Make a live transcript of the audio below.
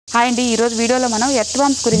Hi అండి, ఈరోజు వీడియోలో మనం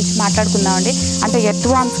ఎర్త్వార్మ్స్ గురించి మాట్లాడుకుందామండి. అంటే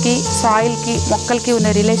ఎర్త్వార్మ్స్కి సాయిల్కి మొక్కలకి ఉన్న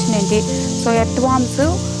రిలేషన్ ఏంటి, సో ఎర్త్వార్మ్స్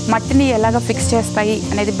మట్టిని ఎలాగ ఫిక్స్ చేస్తాయి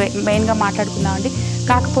అనేది మెయిన్గా మాట్లాడుకుందామండి.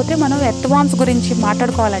 కాకపోతే మనం ఎర్త్వార్మ్స్ గురించి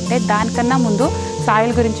మాట్లాడుకోవాలంటే దానికన్నా ముందు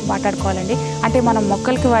సాయిల్ గురించి మాట్లాడుకోవాలండి. అంటే మనం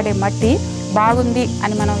మొక్కలకి వాడే మట్టి బాగుంది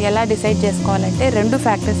అని మనం ఎలా డిసైడ్ చేసుకోవాలంటే రెండు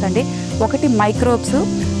ఫ్యాక్టర్స్ అండి. ఒకటి మైక్రోబ్స్,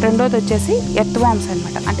 రెండోది వచ్చేసి ఎర్త్వార్మ్స్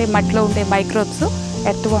అనమాట. అంటే మట్టిలో ఉండే మైక్రోబ్స్,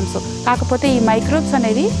 ఎర్త్వార్మ్స్. కాకపోతే ఈ మైక్రోబ్స్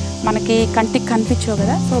అనేవి మనకి కంటికి కనిపించవు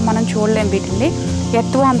కదా, సో మనం చూడలేం వీటిని.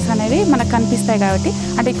 ఎర్త్వార్మ్స్ అనేవి మనకు కనిపిస్తాయి కాబట్టి,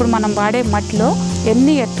 అంటే ఇప్పుడు మనం వాడే మట్టిలో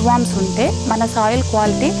ఎన్ని ఎర్త్వార్మ్స్ ఉంటే మన సాయిల్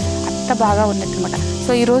క్వాలిటీ అంత బాగా ఉన్నట్టు అనమాట.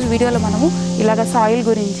 సో ఈరోజు వీడియోలో మనము ఇలాగ సాయిల్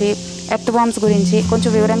గురించి, ఎర్త్వార్మ్స్ గురించి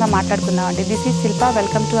కొంచెం వివరంగా మాట్లాడుకుందామండి. This is Shilpa,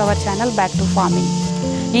 welcome to our channel back to farming.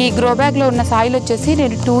 ఈ గ్రో బ్యాగ్లో ఉన్న సాయిల్ వచ్చేసి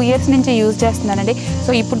నేను 2 years నుంచి యూజ్ చేస్తున్నానండి.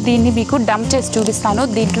 సో ఇప్పుడు దీన్ని మీకు డంప్ చేసి చూపిస్తాను.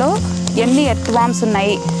 దీంట్లో ఎన్ని ఎర్త్వార్మ్స్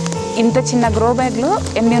ఉన్నాయి, ఇంత చిన్న గ్రో బ్యాగ్లో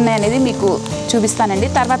ఎన్ని ఉన్నాయి అనేది మీకు చూపిస్తానండి.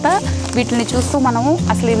 తర్వాత వీటిని చూస్తూ మనము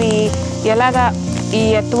అసలు ఇవి ఎలాగా ఈ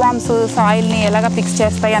ఎర్త్వార్మ్స్ సాయిల్ని ఎలాగ ఫిక్స్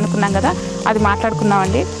చేస్తాయి అనుకున్నాం కదా, అది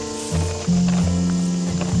మాట్లాడుకుందామండి.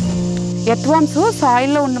 ఎర్త్వార్మ్స్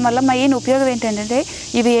సాయిల్లో ఉండడం వల్ల మెయిన్ ఉపయోగం ఏంటంటే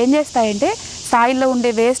ఇవి ఏం చేస్తాయంటే సాయిల్లో ఉండే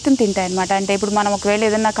వేస్ట్ని తింటాయి అనమాట. అంటే ఇప్పుడు మనం ఒకవేళ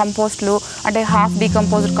ఏదైనా కంపోస్ట్లు, అంటే హాఫ్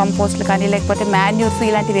డీకంపోజ్డ్ కంపోస్ట్లు కానీ లేకపోతే మాన్యూర్స్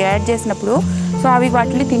ఇలాంటివి యాడ్ చేసినప్పుడు సో అవి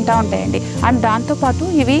వాటిని తింటూ ఉంటాయండి. అండ్ దాంతోపాటు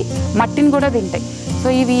ఇవి మట్టిని కూడా తింటాయి. సో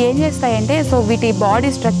ఇవి ఏం చేస్తాయంటే, సో వీటి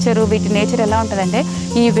బాడీ స్ట్రక్చరు, వీటి నేచర్ ఎలా ఉంటుందంటే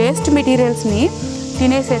ఈ వేస్ట్ మెటీరియల్స్ని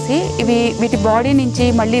తినేసేసి వీటి బాడీ నుంచి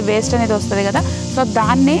మళ్ళీ వేస్ట్ అనేది వస్తుంది కదా, సో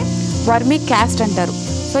దాన్నే వర్మికాస్ట్ అంటారు.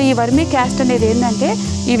 సో ఈ వర్మికాస్ట్ అనేది ఏంటంటే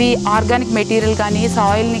ఇవి ఆర్గానిక్ మెటీరియల్ కానీ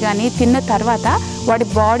సాయిల్ని కానీ తిన్న తర్వాత వాటి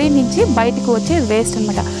బాడీ నుంచి బయటకు వచ్చే వేస్ట్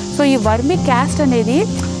అనమాట. సో ఈ వర్మికాస్ట్ అనేది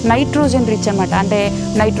నైట్రోజన్ రిచ్ అనమాట. అంటే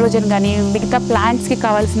నైట్రోజన్ కానీ మిగతా ప్లాంట్స్కి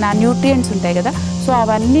కావాల్సిన న్యూట్రియంట్స్ ఉంటాయి కదా, సో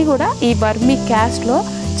అవన్నీ కూడా ఈ వర్మికాస్ట్లో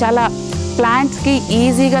చాలా ప్లాంట్స్కి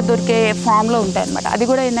ఈజీగా దొరికే ఫామ్లో ఉంటాయి అనమాట. అది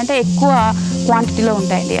కూడా ఏంటంటే ఎక్కువ క్వాంటిటీలో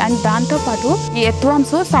ఉంటాయండి. అండ్ దాంతోపాటు ఈ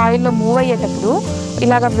ఎర్త్వార్మ్స్ సాయిల్లో మూవ్ అయ్యేటప్పుడు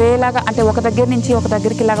ఇలాగ వేలాగా, అంటే ఒక దగ్గర నుంచి ఒక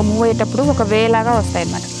దగ్గరికి ఇలాగ మూవ్ అయ్యేటప్పుడు ఒక వేలాగా వస్తాయి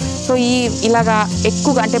అన్నమాట. సో ఇలాగా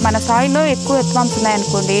ఎక్కువగా, అంటే మన సాయిల్లో ఎక్కువ ఎర్త్వార్మ్స్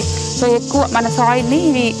ఉన్నాయనుకోండి, సో ఎక్కువ మన సాయిల్ని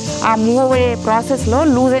ఇవి ఆ మూవ్ అయ్యే ప్రాసెస్లో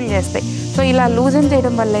లూజన్ చేస్తాయి. సో ఇలా లూజన్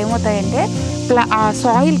చేయడం వల్ల ఏమవుతాయంటే ఆ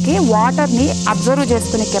సాయిల్కి వాటర్ని అబ్జర్వ్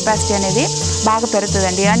చేసుకునే కెపాసిటీ అనేది బాగా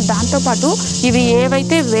పెరుగుతుందండి. అండ్ దాంతోపాటు ఇవి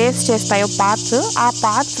ఏవైతే వేస్ట్ చేస్తాయో పార్ట్స్, ఆ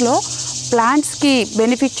పార్ట్స్లో ప్లాంట్స్కి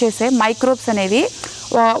బెనిఫిట్ చేసే మైక్రోబ్స్ అనేవి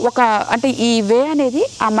అంటే ఈ వే అనేది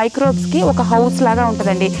ఆ మైక్రోబ్స్కి ఒక హౌస్ లాగా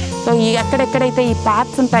ఉంటుందండి. సో ఎక్కడెక్కడైతే ఈ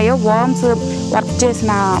పార్ట్స్ ఉంటాయో వర్మ్స్ వర్క్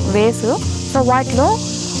చేసిన వేస్, సో వాటిలో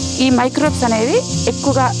ఈ మైక్రోబ్స్ అనేవి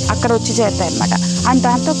ఎక్కువగా అక్కడ వచ్చి చేస్తాయి అన్నమాట. అండ్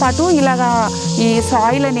దాంతోపాటు ఇలాగా ఈ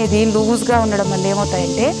సాయిల్ అనేది లూజ్గా ఉండడం వల్ల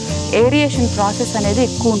ఏమవుతాయంటే ఏరియేషన్ ప్రాసెస్ అనేది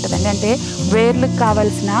ఎక్కువ ఉంటుందండి. అంటే వేర్లకు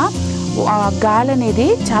కావాల్సిన గాలి అనేది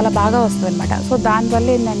చాలా బాగా వస్తుంది అనమాట. సో దానివల్ల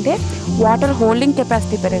ఏంటంటే వాటర్ హోల్డింగ్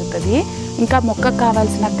కెపాసిటీ పెరుగుతుంది, ఇంకా మొక్కకు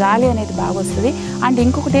కావాల్సిన గాలి అనేది బాగా వస్తుంది. అండ్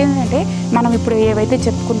ఇంకొకటి ఏంటంటే మనం ఇప్పుడు ఏవైతే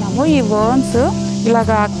చెప్పుకున్నామో ఈ వర్మ్స్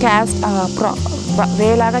ఇలాగా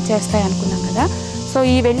వేలాగా చేస్తాయి అనుకున్నాం కదా, సో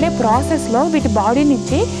ఈ వెళ్ళే ప్రాసెస్లో వీటి బాడీ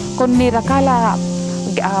నుంచి కొన్ని రకాల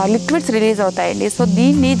లిక్విడ్స్ రిలీజ్ అవుతాయండి. సో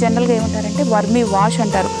దీన్ని జనరల్గా ఏమంటారంటే వర్మివాష్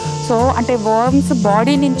అంటారు. సో అంటే వర్మ్స్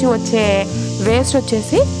బాడీ నుంచి వచ్చే వేస్ట్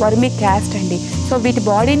వచ్చేసి వర్మికాస్ట్ అండి. సో వీటి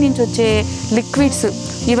బాడీ నుంచి వచ్చే లిక్విడ్స్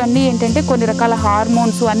ఇవన్నీ ఏంటంటే కొన్ని రకాల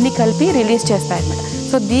హార్మోన్స్ అన్నీ కలిపి రిలీజ్ చేస్తాయన్నమాట.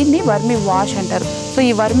 సో దీన్ని వర్మివాష్ అంటారు. సో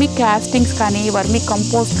ఈ వర్మికాస్టింగ్స్ కానీ,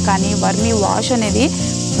 వర్మికంపోస్ట్ కానీ, వర్మివాష్ అనేది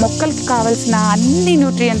మొక్కలకి కావాల్సిన అన్ని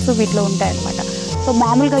న్యూట్రియంట్స్ వీటిలో ఉంటాయన్నమాట. సో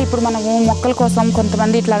మామూలుగా ఇప్పుడు మనము మొక్కల కోసం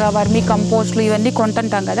కొంతమంది ఇట్లాగా వర్మికంపోస్ట్లు ఇవన్నీ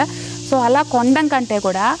కొంటుంటాం కదా, సో అలా కొనడం కంటే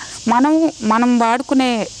కూడా మనం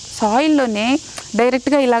వాడుకునే సాయిల్లోనే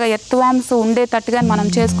డైరెక్ట్గా ఇలాగ ఎర్త్వార్మ్స్ ఉండేటట్టుగా మనం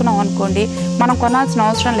చేసుకున్నాం అనుకోండి, మనం కొనాల్సిన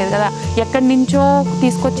అవసరం లేదు కదా. ఎక్కడి నుంచో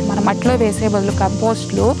తీసుకొచ్చి మన మట్టిలో వేసే బదులు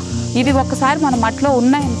కంపోస్ట్లు ఇవి ఒక్కసారి మన మట్టిలో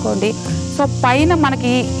ఉన్నాయనుకోండి, సో పైన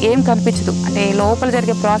మనకి ఏం కనిపించదు, అంటే లోపల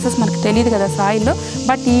జరిగే ప్రాసెస్ మనకు తెలియదు కదా సాయిల్లో.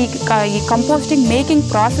 బట్ ఈ కంపోస్టింగ్ మేకింగ్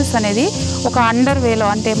ప్రాసెస్ అనేది ఒక అండర్ వేలో,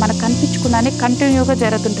 అంటే మనకు కనిపించకుండానే కంటిన్యూగా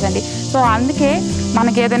జరుగుతుంటుందండి. సో అందుకే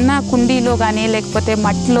మనకి ఏదైనా కుండీలో కానీ లేకపోతే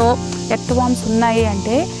మట్టిలో ఎర్త్వార్మ్స్ ఉన్నాయి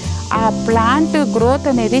అంటే ఆ ప్లాంట్ గ్రోత్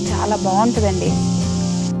అనేది చాలా బాగుంటుందండి.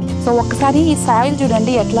 సో ఒక్కసారి ఈ సాయిల్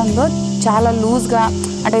చూడండి ఎట్లా ఉందో, చాలా లూజ్గా,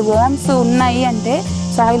 అంటే వర్మ్స్ ఉన్నాయి అంటే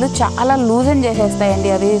సాయిల్ చాలా లూజన్ చేసేస్తాయండి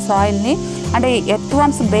అవి సాయిల్ని. అంటే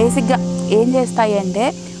ఎర్త్వార్మ్స్ బేసిక్గా ఏం చేస్తాయి అంటే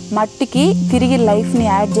మట్టికి తిరిగి లైఫ్ని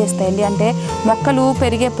యాడ్ చేస్తాయండి. అంటే మొక్కలు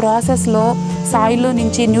పెరిగే ప్రాసెస్లో సాయిల్లో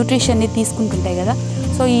నుంచి న్యూట్రిషన్ని తీసుకుంటుంటాయి కదా,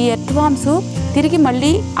 సో ఈ ఎర్త్వార్మ్స్ తిరిగి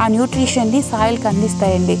మళ్ళీ ఆ న్యూట్రిషన్ని సాయిల్కి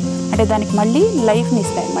అందిస్తాయండి. అంటే దానికి మళ్ళీ లైఫ్ని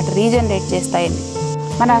ఇస్తాయి అన్నమాట, రీజనరేట్ చేస్తాయండి.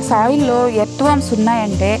 మన సాయిల్లో ఎర్త్వర్మ్స్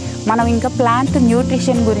ఉన్నాయంటే మనం ఇంకా ప్లాంట్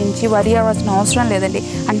న్యూట్రిషన్ గురించి వరి అవ్వాల్సిన అవసరం లేదండి.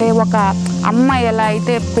 అంటే ఒక అమ్మ ఎలా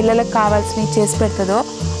అయితే పిల్లలకు కావాల్సినవి చేసి పెడుతుందో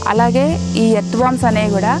అలాగే ఈ ఎర్త్వర్మ్స్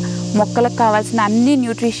అనేవి కూడా మొక్కలకు కావాల్సిన అన్ని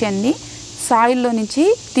న్యూట్రిషన్ని సాయిల్లో నుంచి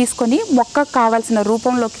తీసుకొని మొక్కకు కావాల్సిన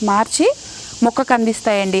రూపంలోకి మార్చి మొక్కకు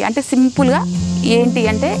అందిస్తాయండి. అంటే సింపుల్గా ఏంటి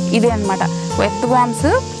అంటే ఇదే అనమాట. ఎర్త్వర్మ్స్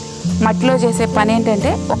మట్టిలో చేసే పని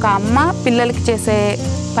ఏంటంటే ఒక అమ్మ పిల్లలకి చేసే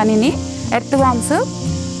పనిని ఎర్త్వర్మ్స్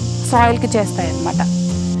సాయిల్కి చేస్తాయన్నమాట.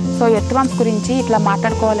 సో ఎర్త్వర్మ్స్ గురించి ఇట్లా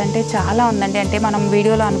మాట్లాడుకోవాలంటే చాలా ఉందండి. అంటే మనం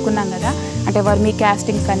వీడియోలో అనుకున్నాం కదా, అంటే వర్మీ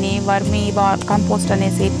కాస్టింగ్స్ అని, వర్మీ కంపోస్ట్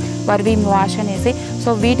అనేసి, వర్మీ వాష్ అనేసి. సో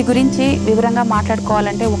వీటి గురించి వివరంగా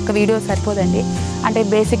మాట్లాడుకోవాలంటే ఒక్క వీడియో సరిపోదండి. అంటే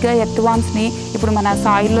బేసిక్గా ఎర్త్వర్మ్స్ని ఇప్పుడు మన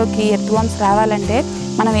సాయిల్లోకి ఎర్త్వర్మ్స్ రావాలంటే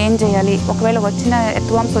మనం ఏం చేయాలి, ఒకవేళ వచ్చిన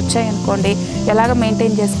ఎర్త్వర్మ్స్ వచ్చాయనుకోండి ఎలాగ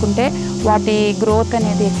మెయింటైన్ చేసుకుంటే వాటి గ్రోత్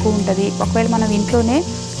అనేది ఎక్కువ ఉంటుంది. ఒకవేళ మనం ఇంట్లోనే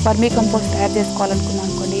వర్మీ కంపోస్ట్ తయారు చేసుకోవాలనుకున్నాం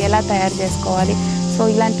అనుకోండి ఎలా తయారు చేసుకోవాలి. సో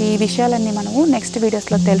ఇలాంటి విషయాలన్నీ మనము నెక్స్ట్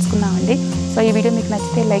వీడియోస్లో తెలుసుకున్నామండి. సో ఈ వీడియో మీకు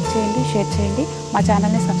నచ్చితే లైక్ చేయండి, షేర్ చేయండి, మా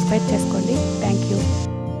ఛానల్ని సబ్స్క్రైబ్ చేసుకోండి. Thank you.